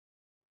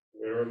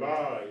we're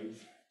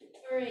live.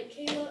 All right,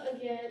 Kayla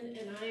again,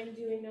 and I'm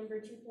doing number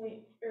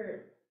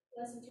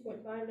lesson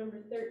 2.5,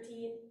 number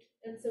 13.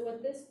 And so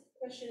what this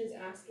question is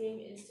asking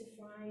is to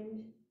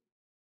find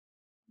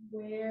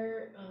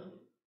where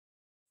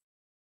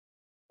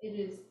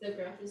the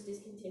graph is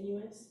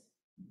discontinuous.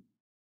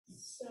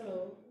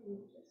 So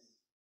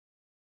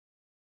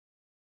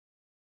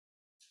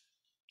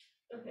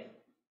okay,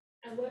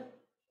 at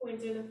what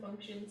point are the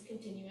functions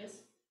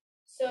continuous?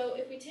 So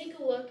if we take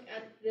a look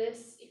at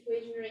this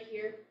equation right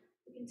here,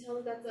 we can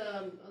tell that that's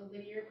a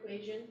linear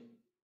equation.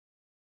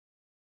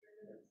 No,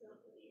 that's not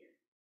linear.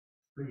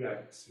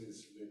 3x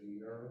is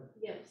linear.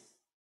 Yes.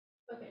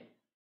 Okay.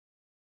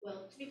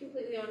 Well, to be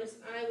completely honest,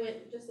 I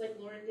went just like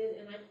Lauren did,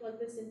 and I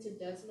plugged this into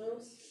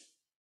Desmos.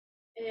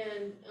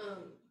 And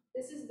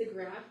this is the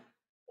graph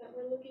that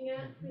we're looking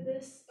at for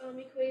this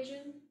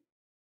equation.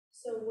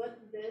 So what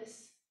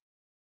this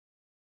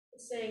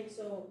is saying,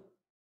 so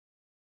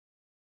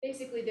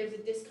basically there's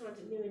a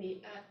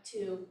discontinuity at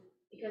 2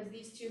 because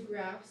these two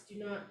graphs do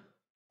not,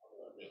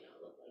 although it may not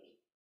look like it,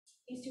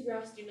 these two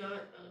graphs do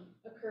not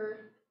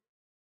occur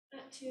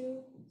at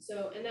 2.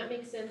 So, and that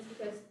makes sense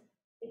because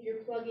if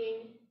you're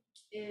plugging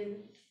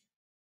in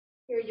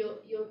here, you'll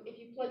if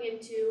you plug in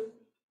 2,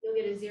 you'll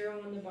get a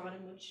 0 on the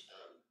bottom, which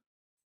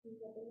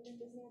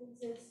does not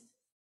exist.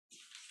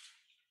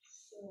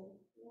 So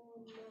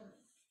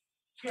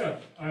Yeah,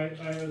 I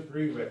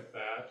agree with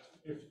that.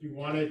 If you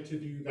wanted to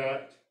do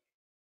that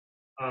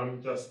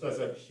just as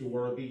a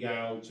purely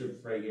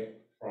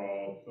algebraic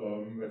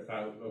problem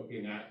without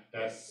looking at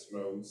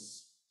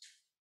Desmos,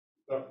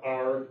 the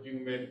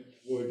argument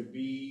would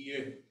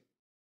be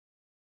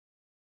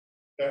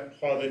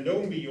that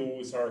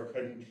polynomials are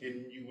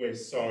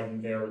continuous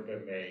on their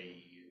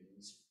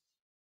domains,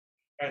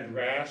 and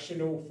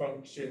rational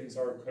functions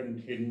are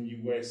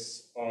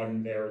continuous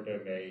on their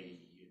domains.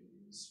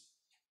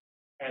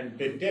 And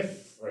the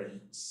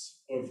difference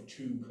of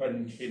two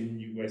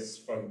continuous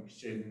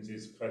functions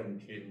is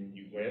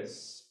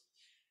continuous.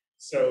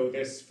 So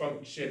this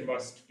function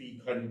must be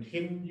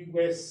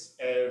continuous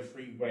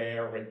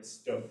everywhere it's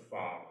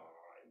defined.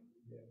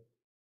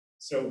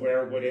 So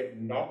where would it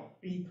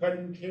not be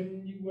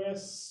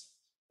continuous?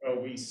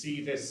 We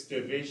see this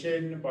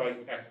division by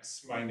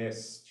x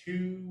minus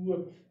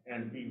 2,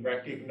 and we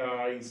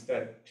recognize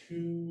that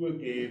 2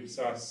 gives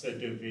us a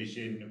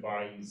division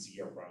by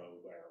 0 error.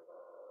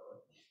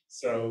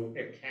 So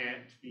it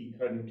can't be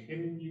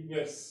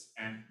continuous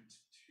at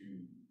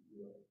 2.